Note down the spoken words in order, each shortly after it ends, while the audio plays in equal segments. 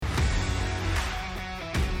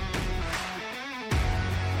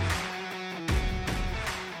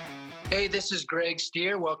Hey, this is Greg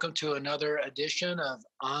Stier. Welcome to another edition of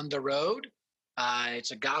On the Road.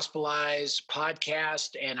 It's a Gospelize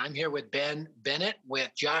podcast, and I'm here with Ben Bennett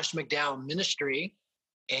with Josh McDowell Ministry.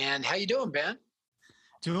 And how you doing, Ben?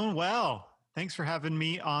 Doing well. Thanks for having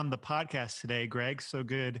me on the podcast today, Greg. So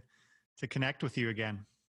good to connect with you again.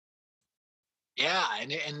 Yeah,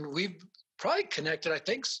 and we've probably connected, I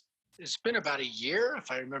think it's been about a year,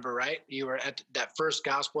 if I remember right. You were at that first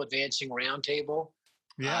Gospel Advancing Roundtable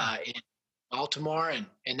in Baltimore, and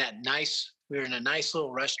we were in a nice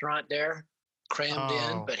little restaurant there, crammed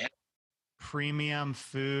in, but premium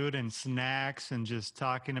food and snacks and just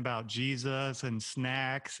talking about Jesus and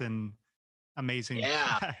snacks and amazing.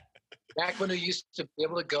 Yeah. Back when we used to be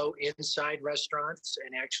able to go inside restaurants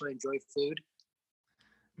and actually enjoy food.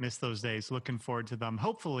 Miss those days. Looking forward to them.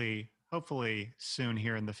 Hopefully soon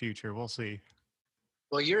here in the future. We'll see.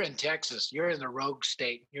 Well, you're in Texas. You're in the rogue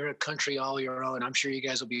state. You're a country all your own. I'm sure you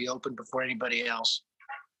guys will be open before anybody else.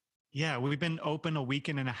 Yeah, we've been open a week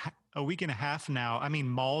and a half now. I mean,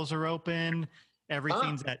 malls are open.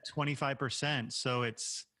 Everything's at 25%. So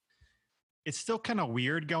it's still kind of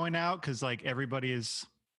weird going out because like everybody is,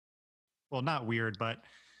 well, not weird, but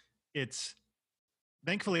it's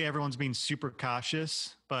thankfully everyone's being super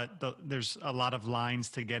cautious, but there's a lot of lines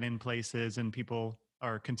to get in places and people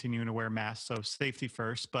are continuing to wear masks. So safety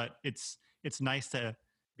first, but it's nice to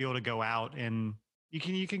be able to go out and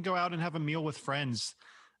you can go out and have a meal with friends.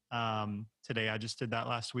 Today, I just did that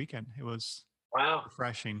last weekend. It was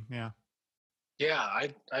refreshing. Yeah. Yeah.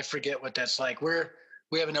 I forget what that's like.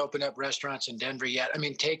 We haven't opened up restaurants in Denver yet. I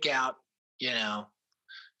mean, takeout,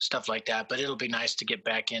 stuff like that, but it'll be nice to get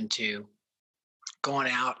back into going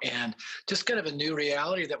out and just kind of a new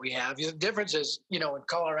reality that we have. The difference is, in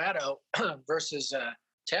Colorado versus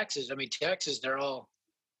Texas. I mean, Texas, they all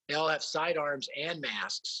have sidearms and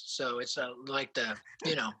masks. So it's like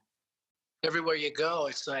everywhere you go,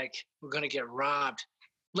 it's like we're going to get robbed.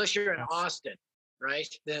 Unless you're in Austin, right?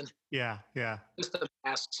 Then yeah, just the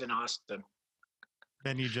masks in Austin.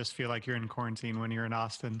 Then you just feel like you're in quarantine when you're in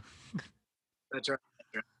Austin. That's right.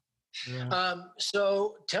 Yeah.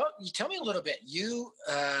 So tell me a little bit. You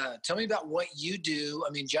tell me about what you do.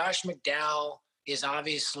 I mean, Josh McDowell is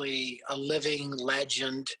obviously a living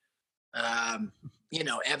legend.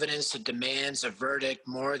 Evidence that demands a verdict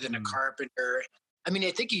more than a carpenter. I mean,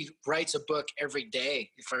 I think he writes a book every day,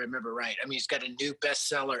 if I remember right. I mean, he's got a new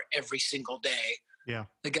bestseller every single day. Yeah.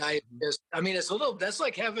 The guy is, that's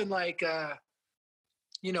like having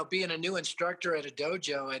being a new instructor at a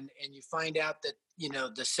dojo and you find out that,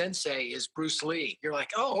 the sensei is Bruce Lee. You're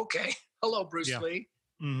like, oh, okay. Hello, Bruce Lee.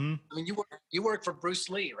 Mm-hmm. I mean, you work for Bruce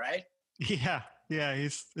Lee, right? Yeah. Yeah.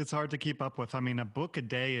 It's hard to keep up with. I mean, a book a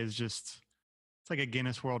day is it's like a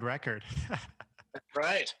Guinness World Record. That's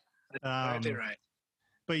right. That's exactly right.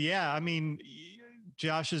 But yeah, I mean,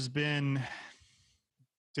 Josh has been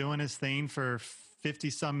doing his thing for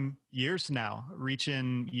 50 some years now,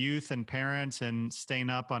 reaching youth and parents and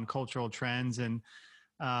staying up on cultural trends. And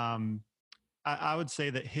I would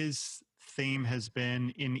say that his theme has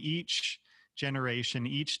been in each generation,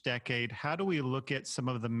 each decade, how do we look at some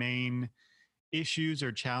of the main issues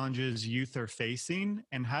or challenges youth are facing,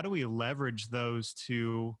 and how do we leverage those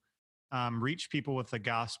to reach people with the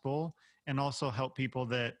gospel and also help people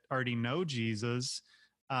that already know Jesus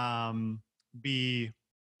be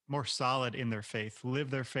more solid in their faith,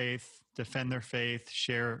 live their faith, defend their faith,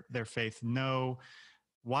 share their faith, know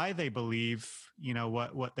why they believe,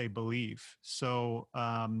 what they believe. So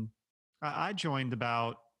I joined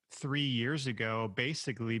about 3 years ago,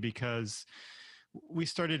 basically because we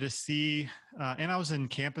started to see, and I was in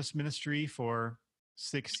campus ministry for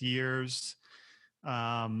 6 years.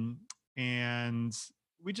 And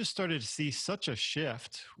we just started to see such a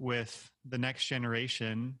shift with the next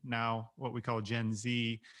generation, now what we call Gen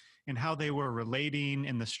Z, and how they were relating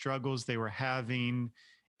and the struggles they were having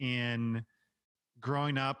in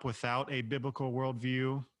growing up without a biblical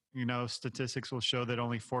worldview. Statistics will show that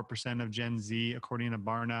only 4% of Gen Z, according to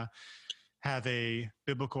Barna, have a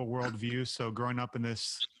biblical worldview. So growing up in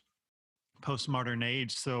this postmodern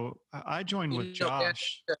age. So I joined with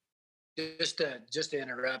Josh. Just to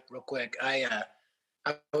interrupt real quick, I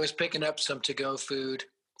was picking up some to-go food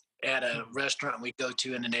at a restaurant we go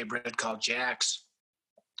to in a neighborhood called Jack's,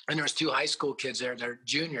 and there was 2 high school kids there. They're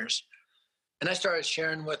juniors, and I started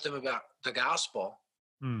sharing with them about the gospel,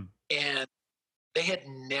 and they had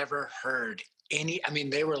never heard any. I mean,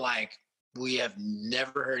 they were like, "We have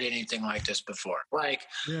never heard anything like this before." Like,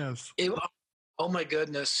 yes, oh my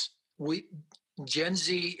goodness, Gen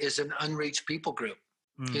Z is an unreached people group.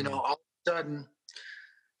 All of a sudden,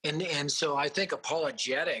 And so I think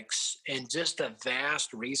apologetics and just the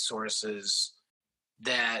vast resources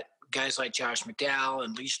that guys like Josh McDowell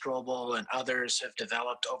and Lee Strobel and others have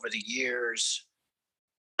developed over the years,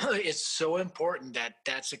 it's so important that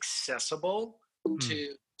that's accessible Mm.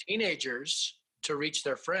 to teenagers to reach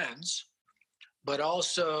their friends, but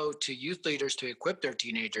also to youth leaders to equip their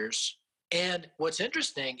teenagers. And what's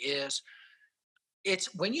interesting is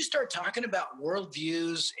it's when you start talking about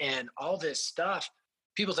worldviews and all this stuff,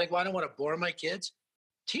 people think, well, I don't want to bore my kids.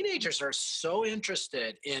 Teenagers are so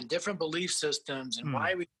interested in different belief systems and Mm.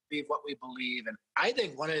 why we believe what we believe. And I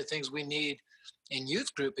think one of the things we need in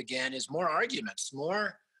youth group again is more arguments,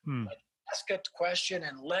 more Mm. like ask a question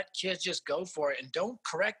and let kids just go for it and don't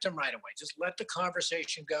correct them right away. Just let the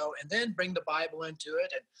conversation go and then bring the Bible into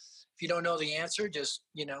it. And if you don't know the answer, just,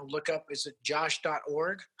 look up, is it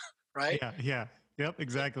josh.org, right? Yeah. Yeah. Yep.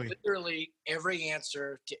 Exactly. Literally every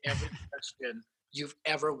answer to every question you've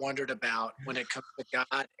ever wondered about when it comes to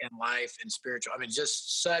God and life and spiritual. I mean,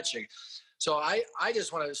 just such a. So I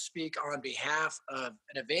just want to speak on behalf of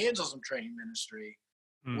an evangelism training ministry.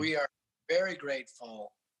 Mm. We are very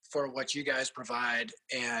grateful for what you guys provide.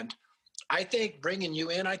 And I think bringing you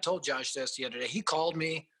in, I told Josh this the other day. He called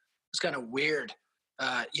me. It's kind of weird.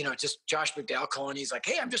 Just Josh McDowell calling. He's like,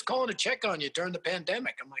 hey, I'm just calling to check on you during the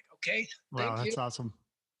pandemic. I'm like, okay, Wow. thank you. That's awesome.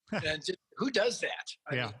 And just, who does that?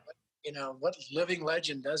 I Yeah. mean, what living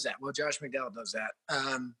legend does that? Well, Josh McDowell does that.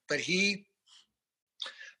 But he,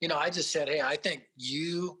 I just said, hey, I think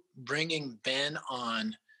you bringing Ben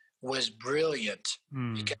on was brilliant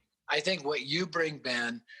Mm. because I think what you bring,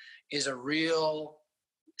 Ben, is a real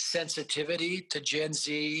sensitivity to Gen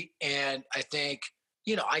Z. And I think,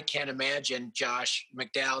 I can't imagine Josh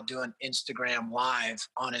McDowell doing Instagram Live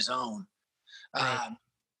on his own, Right.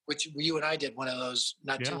 which you and I did one of those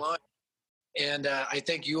not too Yeah. long. And I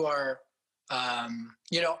think you are,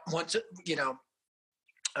 once,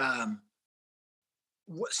 um,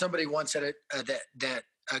 somebody once said it, that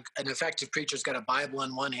an effective preacher's got a Bible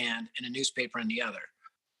in one hand and a newspaper in the other.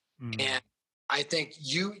 Mm. And I think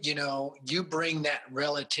you bring that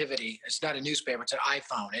relativity. It's not a newspaper, it's an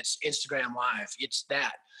iPhone, it's Instagram Live, it's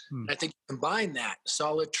that. Mm. I think you combine that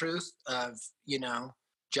solid truth of,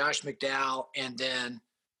 Josh McDowell and then,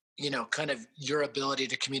 kind of your ability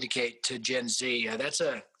to communicate to Gen Z. That's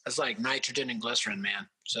like nitrogen and glycerin, man.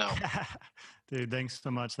 So, Dude, thanks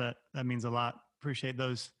so much. That means a lot. Appreciate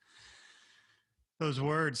those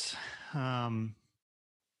words.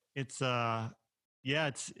 It's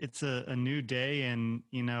yeah, it's a new day, and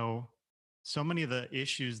so many of the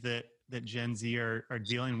issues that Gen Z are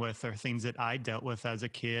dealing with are things that I dealt with as a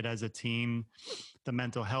kid, as a teen. The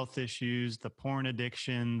mental health issues, the porn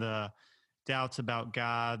addiction, the doubts about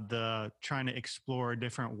God, the trying to explore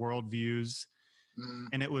different worldviews.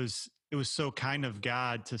 And it was so kind of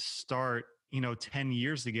God to start, 10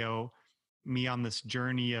 years ago, me on this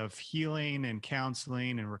journey of healing and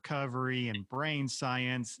counseling and recovery and brain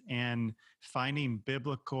science and finding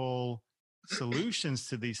biblical solutions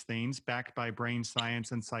to these things backed by brain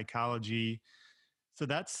science and psychology. So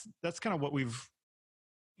that's kind of what we've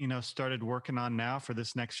started working on now for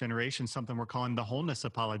this next generation, something we're calling the wholeness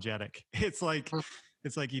apologetic. It's like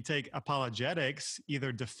you take apologetics,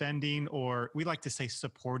 either defending or we like to say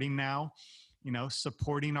supporting now,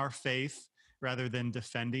 supporting our faith rather than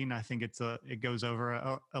defending. I think it goes over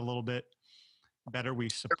a little bit better. We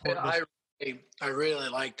support this. I really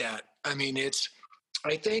like that. I mean,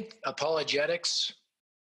 I think apologetics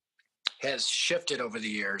has shifted over the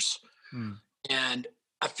years. And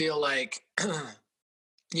I feel like,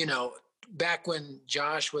 back when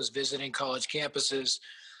Josh was visiting college campuses,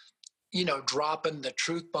 dropping the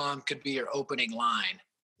truth bomb could be your opening line.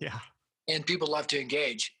 Yeah. And people love to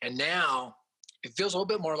engage. And now it feels a little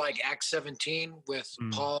bit more like Acts 17 with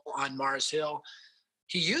Paul on Mars Hill.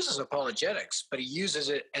 He uses apologetics, but he uses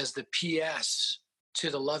it as the PS to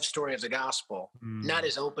the love story of the gospel, not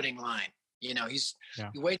his opening line. He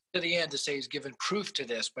waits to the end to say he's given proof to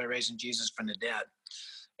this by raising Jesus from the dead.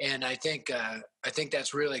 And I think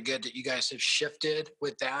that's really good that you guys have shifted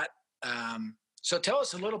with that. So tell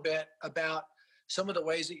us a little bit about some of the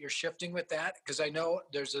ways that you're shifting with that, because I know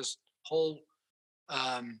there's this whole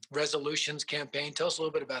resolutions campaign. Tell us a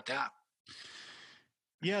little bit about that.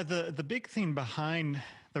 Yeah, the big thing behind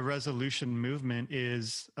the resolution movement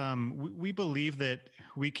is we believe that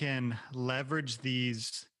we can leverage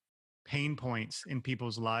these pain points in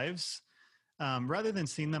people's lives rather than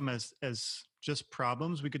seeing them as just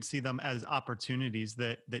problems. We could see them as opportunities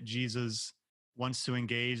that Jesus wants to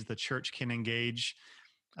engage, the church can engage,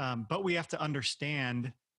 but we have to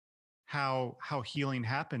understand how healing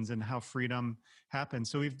happens and how freedom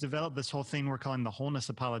happens. So we've developed this whole thing we're calling the wholeness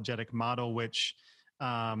apologetic model, which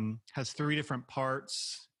has 3 different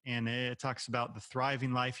parts, and it talks about the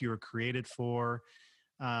thriving life you were created for.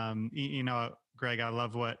 Greg, I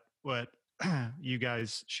love what you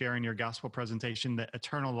guys share in your gospel presentation, that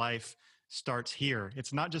eternal life starts here.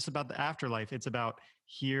 It's not just about the afterlife. It's about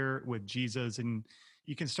here with Jesus, and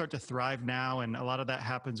you can start to thrive now. And a lot of that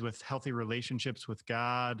happens with healthy relationships with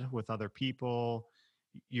God, with other people,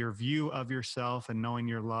 your view of yourself and knowing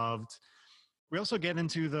you're loved. We also get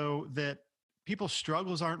into, though, that people's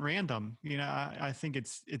struggles aren't random. I think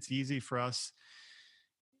it's easy for us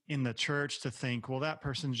in the church to think, well, that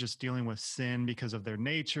person's just dealing with sin because of their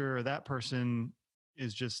nature, or that person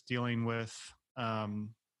is just dealing with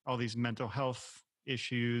all these mental health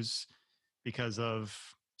issues because of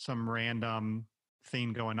some random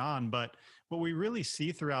thing going on. But what we really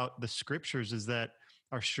see throughout the scriptures is that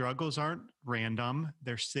our struggles aren't random.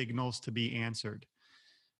 They're signals to be answered.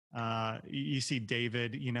 You see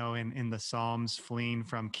David, in the Psalms, fleeing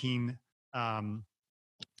from King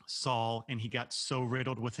Saul, and he got so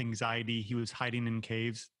riddled with anxiety, he was hiding in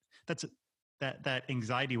caves. That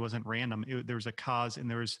anxiety wasn't random. There was a cause and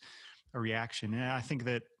there was a reaction. And I think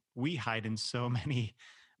that we hide in so many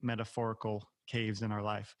metaphorical caves in our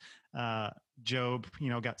life. Job,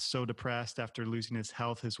 got so depressed after losing his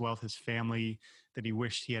health, his wealth, his family, that he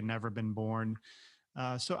wished he had never been born.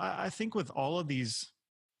 So I think with all of these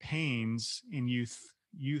pains in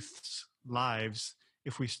youth's lives,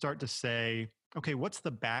 if we start to say, okay, what's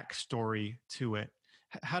the backstory to it?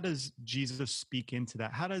 How does Jesus speak into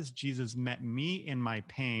that? How does Jesus met me in my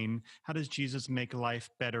pain? How does Jesus make life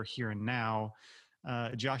better here and now?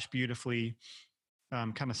 Josh beautifully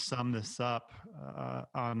kind of summed this up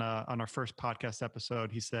on our first podcast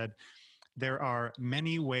episode. He said, there are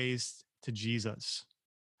many ways to Jesus.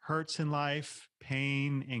 Hurts in life,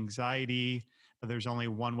 pain, anxiety, but there's only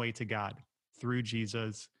one way to God, through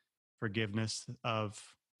Jesus, forgiveness of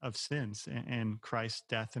sins and Christ's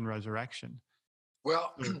death and resurrection.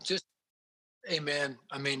 Well, just amen.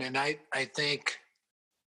 I mean, and I think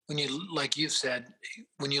when you, like you've said,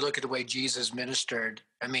 when you look at the way Jesus ministered,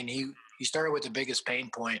 I mean, he started with the biggest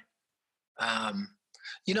pain point. One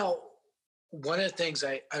of the things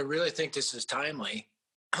I really think this is timely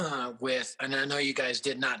with, and I know you guys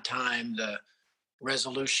did not time the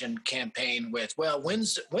resolution campaign with, well,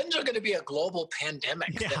 when's there going to be a global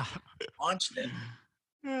pandemic that launched it?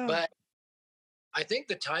 Yeah. But I think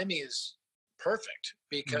the timing is perfect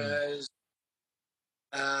because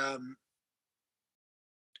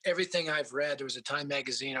everything I've read, there was a Time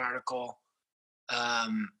magazine article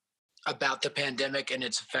about the pandemic and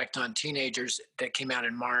its effect on teenagers that came out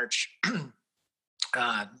in March.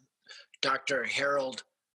 Dr. Harold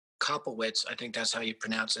Kopowitz, I think that's how you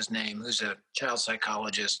pronounce his name, who's a child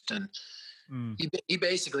psychologist. And he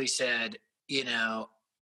basically said,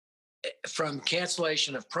 from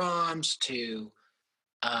cancellation of proms to,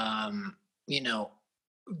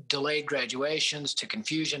 delayed graduations to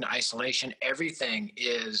confusion, isolation, everything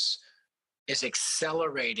is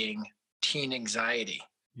accelerating teen anxiety.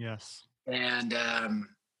 Yes. And,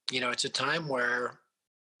 it's a time where,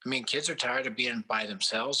 kids are tired of being by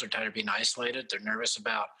themselves. They're tired of being isolated. They're nervous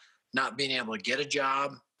about not being able to get a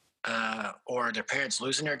job, or their parents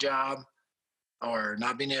losing their job, or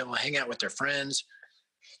not being able to hang out with their friends.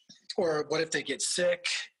 Or what if they get sick?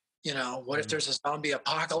 What if there's a zombie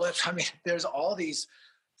apocalypse? There's all these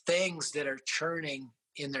things that are churning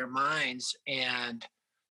in their minds. And,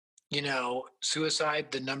 suicide,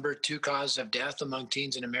 the number 2 cause of death among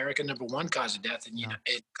teens in America, number 1 cause of death in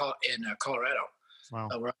Colorado.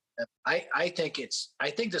 Wow. I think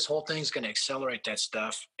this whole thing's going to accelerate that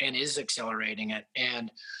stuff and is accelerating it. And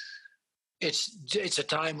it's a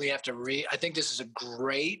time we have to I think this is a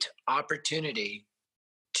great opportunity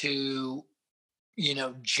to,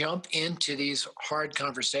 jump into these hard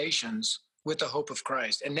conversations with the hope of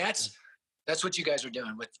Christ. And that's what you guys are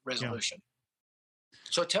doing with resolution. Yeah.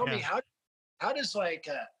 So tell me, how does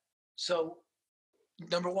so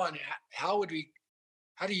number 1, how do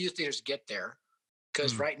youth leaders get there?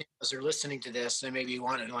 Because right now, as they're listening to this, they maybe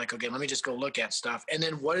want to okay, let me just go look at stuff. And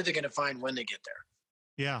then what are they going to find when they get there?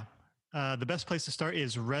 Yeah. The best place to start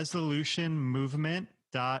is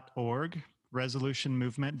resolutionmovement.org.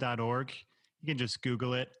 resolutionmovement.org. You can just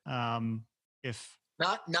Google it. If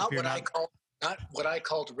not what I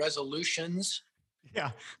called resolutions.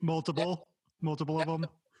 Yeah, multiple of them.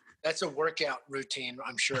 That's a workout routine,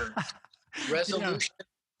 I'm sure.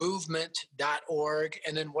 Resolutionmovement.org.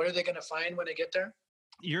 And then what are they going to find when they get there?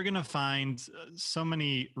 you're going to find so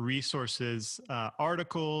many resources,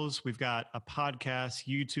 articles. We've got a podcast,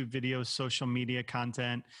 YouTube videos, social media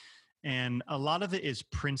content. And a lot of it is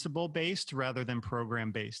principle based rather than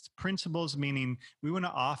program based. Principles meaning we want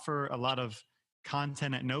to offer a lot of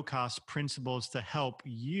content at no cost, principles to help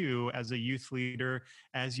you as a youth leader,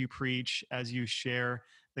 as you preach, as you share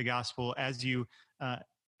the gospel, as you,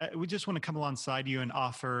 we just want to come alongside you and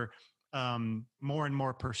offer more and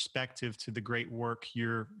more perspective to the great work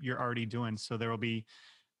you're already doing. So there will be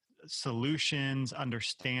solutions,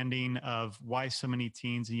 understanding of why so many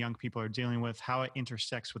teens and young people are dealing with, how it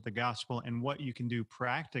intersects with the gospel, and what you can do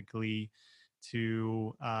practically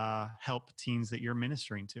to help teens that you're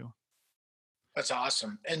ministering to. That's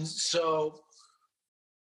awesome. And so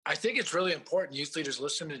I think it's really important, youth leaders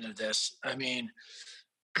listening to this, I mean,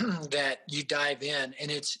 that you dive in. And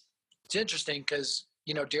it's interesting because,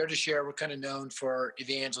 Dare to Share, we're kind of known for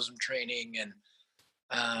evangelism training and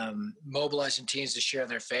mobilizing teens to share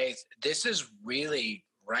their faith. This is really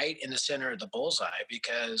right in the center of the bullseye,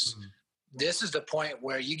 because this is the point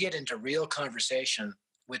where you get into real conversation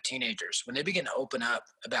with teenagers when they begin to open up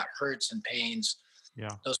about hurts and pains.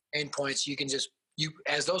 Yeah, those pain points, you can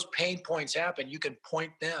as those pain points happen, you can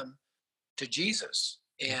point them to Jesus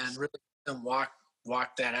and really them walk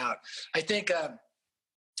that out. I think I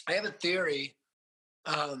have a theory,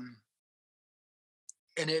 and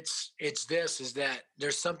it's this, is that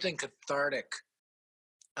there's something cathartic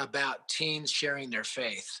about teens sharing their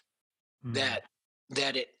faith, that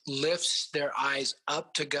it lifts their eyes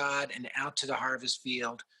up to God and out to the harvest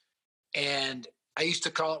field. And I used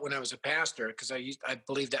to call it, when I was a pastor, because I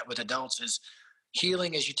believe that with adults, is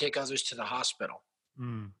healing as you take others to the hospital.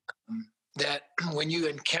 That when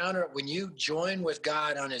you join with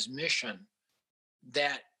God on his mission,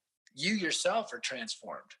 that you yourself are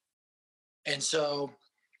transformed. And so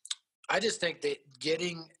I just think that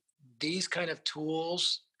getting these kind of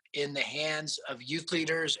tools in the hands of youth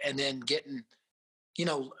leaders, and then getting,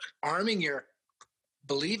 arming your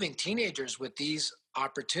believing teenagers with these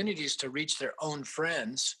opportunities to reach their own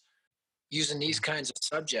friends using these kinds of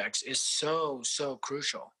subjects is so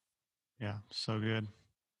crucial. Yeah, so good.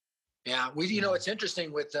 Yeah, it's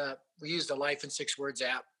interesting with we use the Life in 6 Words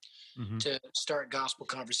app to start gospel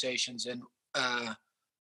conversations, and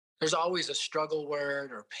there's always a struggle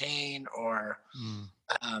word or pain or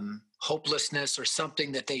hopelessness or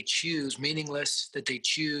something that they choose, meaningless, that they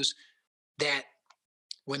choose, that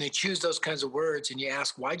when they choose those kinds of words and you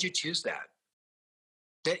ask, why'd you choose that?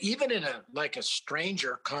 That even in a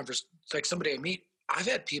stranger conversation, like somebody I meet, I've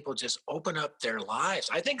had people just open up their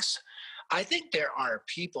lives. I think there are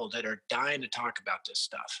people that are dying to talk about this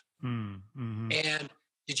stuff. And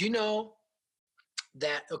did you know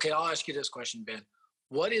that, okay, I'll ask you this question, Ben.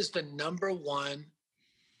 What is the number one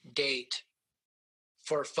date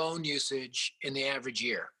for phone usage in the average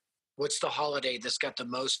year? What's the holiday that's got the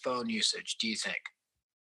most phone usage, do you think?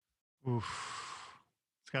 Oof.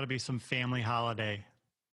 It's got to be some family holiday.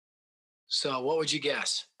 So what would you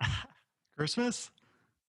guess? Christmas?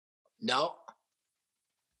 No.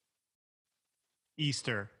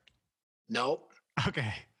 Easter? Nope.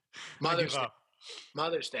 Okay. Mother's Day.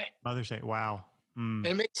 Mother's Day. Mother's Day. Wow. And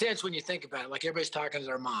it makes sense when you think about it. Like, everybody's talking to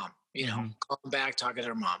their mom, calling back, talking to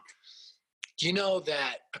their mom. Do you know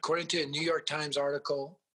that according to a New York Times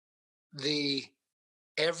article, the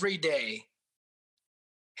every day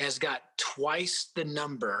has got twice the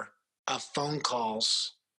number of phone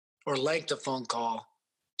calls or length of phone call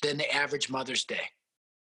than the average Mother's Day?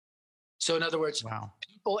 So in other words,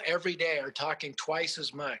 people every day are talking twice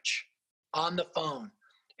as much on the phone.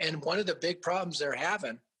 And one of the big problems they're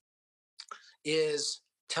having is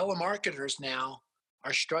telemarketers now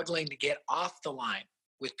are struggling to get off the line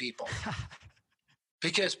with people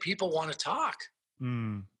because people want to talk,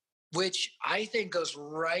 which I think goes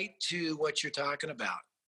right to what you're talking about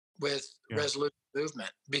with resolution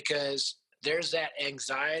movement, because there's that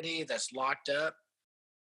anxiety that's locked up.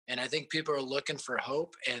 And I think people are looking for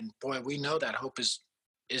hope. And boy, we know that hope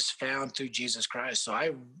is found through Jesus Christ. So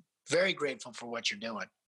I'm very grateful for what you're doing.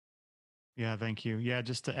 Yeah, thank you. Yeah,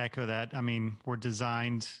 just to echo that, I mean, we're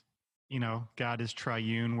designed, God is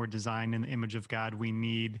triune. We're designed in the image of God. We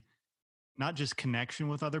need not just connection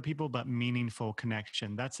with other people, but meaningful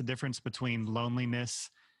connection. That's the difference between loneliness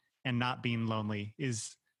and not being lonely,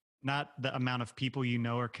 is not the amount of people you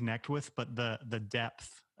know or connect with, but the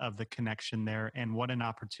depth of the connection there. And what an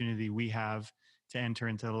opportunity we have to enter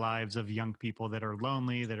into the lives of young people that are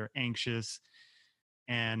lonely, that are anxious,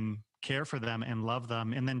 and care for them and love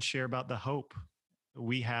them, and then share about the hope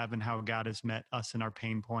we have and how God has met us in our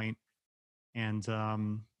pain point. And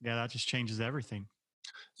that just changes everything.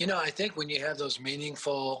 I think when you have those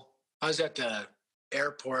meaningful, I was at the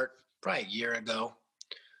airport probably a year ago,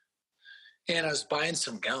 and I was buying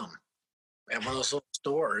some gum at one of those little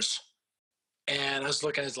stores. And I was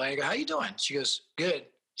looking at his lady. I go, "How you doing?" She goes, "Good."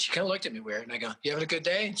 She kind of looked at me weird, and I go, "You having a good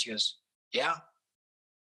day?" And she goes, "Yeah."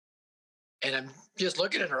 And I'm just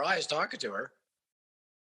looking in her eyes, talking to her.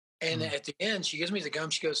 And Mm. at the end, she gives me the gum.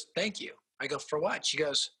 She goes, "Thank you." I go, "For what?" She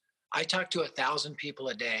goes, "I talk to 1,000 people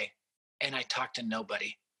a day, and I talk to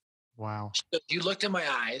nobody." Wow. She goes, "You looked in my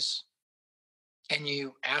eyes, and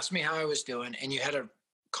you asked me how I was doing, and you had a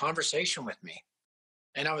conversation with me."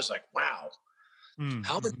 And I was like, "Wow, Mm.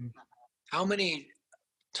 how many, Hmm. how many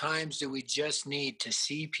times do we just need to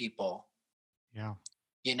see people, Yeah.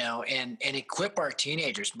 and equip our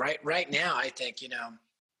teenagers?" Right now, I think,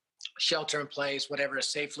 shelter in place, whatever,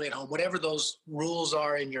 safely at home, whatever those rules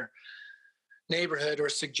are in your neighborhood, or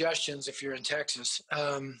suggestions if you're in Texas,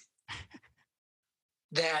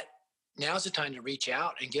 that now's the time to reach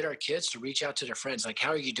out and get our kids to reach out to their friends. Like, how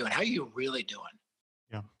are you doing? How are you really doing?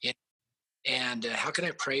 Yeah. Yeah. And how can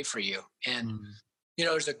I pray for you? And Mm.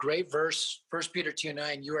 there's a great verse, 1 Peter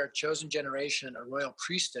 2:9. "You are a chosen generation, a royal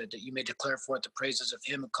priesthood, that you may declare forth the praises of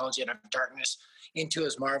him who calls you out of darkness into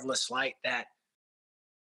his marvelous light." That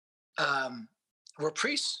we're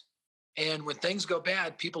priests. And when things go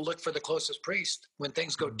bad, people look for the closest priest. When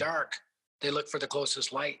things go Mm. dark, they look for the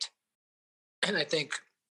closest light. And I think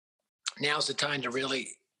now's the time to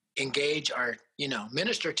really engage our,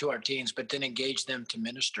 minister to our teens, but then engage them to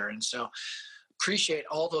minister. And so appreciate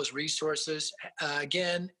all those resources.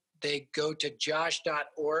 Again, they go to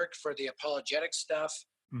josh.org for the apologetic stuff.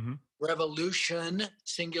 Hmm. Revolution,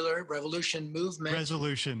 singular, Revolution Movement,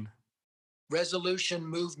 Resolution.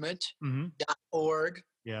 resolutionmovement.org Hmm.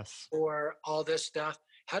 Yes. for all this stuff.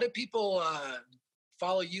 How do people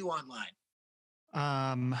follow you online?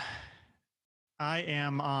 Um, I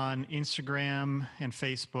am on Instagram and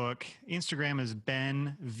Facebook. Instagram is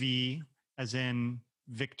Ben V, as in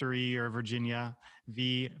Victory or Virginia,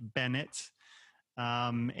 V Bennett.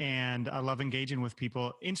 And I love engaging with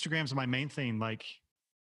people. Instagram's my main thing, like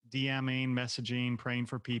DMing, messaging, praying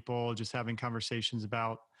for people, just having conversations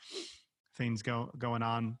about things going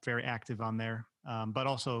on. Very active on there, but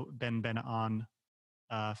also Ben Bennett on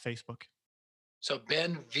Facebook. So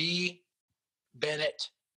Ben V. Bennett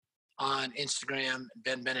on Instagram,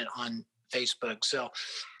 Ben Bennett on Facebook. So,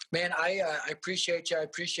 man, I appreciate you. I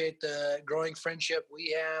appreciate the growing friendship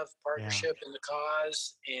we have, Yeah. partnership in the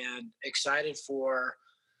cause, and excited for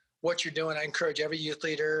what you're doing. I encourage every youth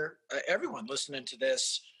leader, everyone listening to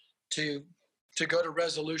this, to go to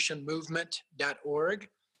resolutionmovement.org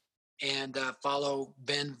and follow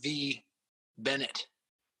Ben V. Bennett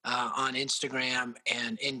on Instagram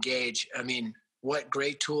and engage. I mean, what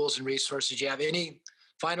great tools and resources you have. Any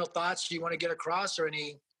final thoughts you want to get across, or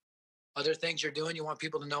any other things you're doing you want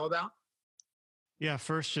people to know about? Yeah.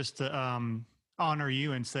 First, just to honor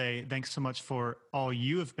you and say thanks so much for all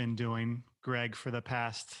you have been doing, Greg, for the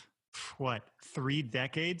past, what, 3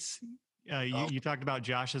 decades? You, Oh, you talked about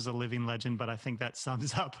Josh as a living legend, but I think that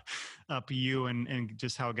sums up you and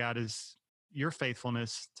just how God is, your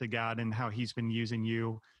faithfulness to God and how he's been using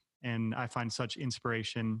you. And I find such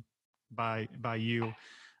inspiration by you.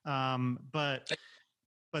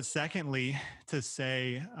 But secondly, to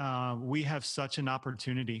say we have such an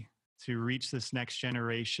opportunity to reach this next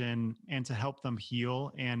generation and to help them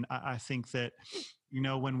heal. And I think that,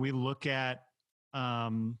 when we look at,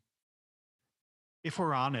 um, if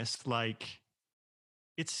we're honest, like,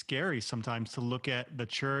 it's scary sometimes to look at the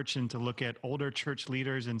church and to look at older church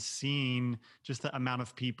leaders and seeing just the amount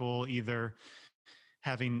of people either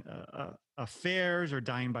having affairs or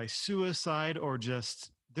dying by suicide, or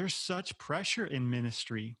just there's such pressure in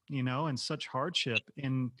ministry, and such hardship.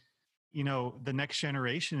 And, the next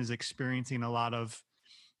generation is experiencing a lot of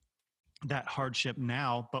that hardship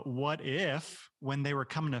now. But what if when they were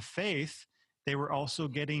coming to faith, they were also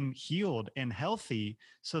getting healed and healthy,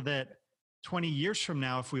 so that 20 years from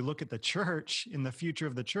now, if we look at the church, in the future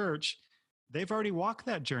of the church, they've already walked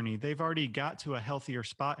that journey. They've already got to a healthier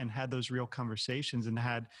spot and had those real conversations and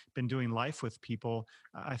had been doing life with people.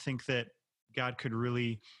 I think that God could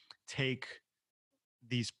really take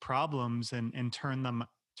these problems and turn them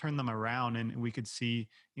around, and we could see,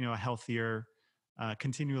 a healthier,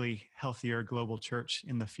 continually healthier global church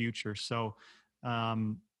in the future. So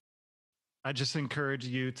um, I just encourage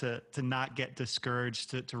you to not get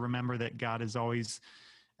discouraged, to remember that God is always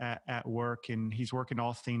at work, and he's working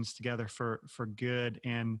all things together for good,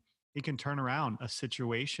 and he can turn around a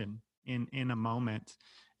situation in a moment.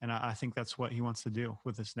 And I think that's what he wants to do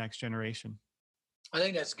with this next generation. I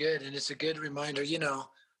think that's good. And it's a good reminder,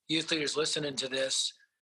 youth leaders listening to this.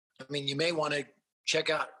 I mean, you may want to check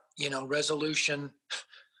out,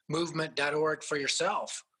 resolutionmovement.org for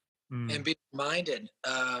yourself and be reminded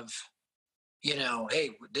of,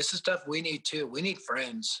 hey, this is stuff we need too. We need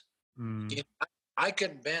friends. I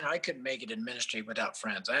couldn't make it in ministry without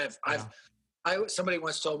friends. Somebody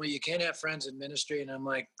once told me you can't have friends in ministry. And I'm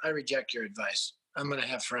like, I reject your advice. I'm going to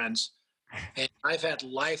have friends. And I've had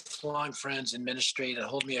lifelong friends in ministry that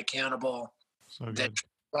hold me accountable, that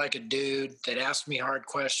like a dude, that ask me hard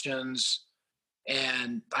questions,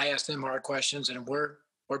 and I ask them hard questions, and we're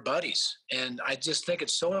buddies. And I just think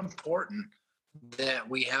it's so important that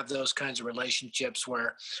we have those kinds of relationships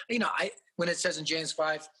where, when it says in James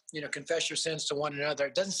 5, confess your sins to one another,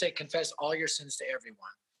 it doesn't say confess all your sins to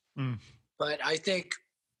everyone. But I think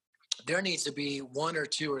there needs to be one or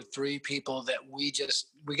two or three people that we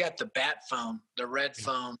got the bat phone, the red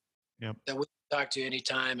phone that we talk to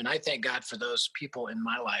anytime. And I thank God for those people in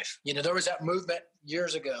my life. There was that movement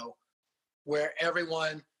years ago where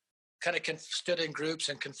everyone kind of stood in groups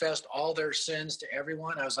and confessed all their sins to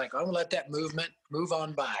everyone. I was like, I'm gonna let that movement move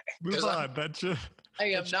on by. Move on, I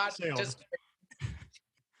am not just,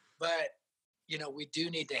 but we do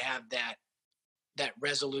need to have that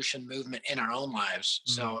resolution movement in our own lives.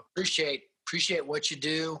 So appreciate what you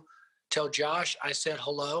do. Tell Josh I said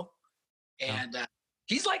hello. And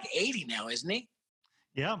he's like 80 now, isn't he?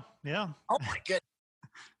 Yeah. Oh my goodness.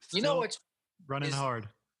 What's running hard.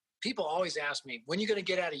 People always ask me, when are you going to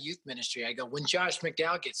get out of youth ministry? I go, when Josh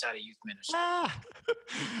McDowell gets out of youth ministry.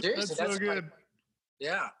 Seriously, that's so good.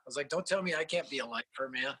 I was like, don't tell me I can't be a lifer,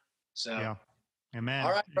 man. So, yeah. Amen.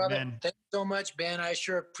 All right, brother. Amen. Thanks so much, Ben. I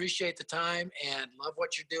sure appreciate the time and love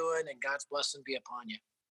what you're doing, and God's blessing be upon you.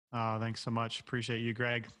 Oh, thanks so much. Appreciate you,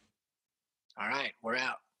 Greg. All right, we're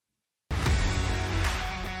out.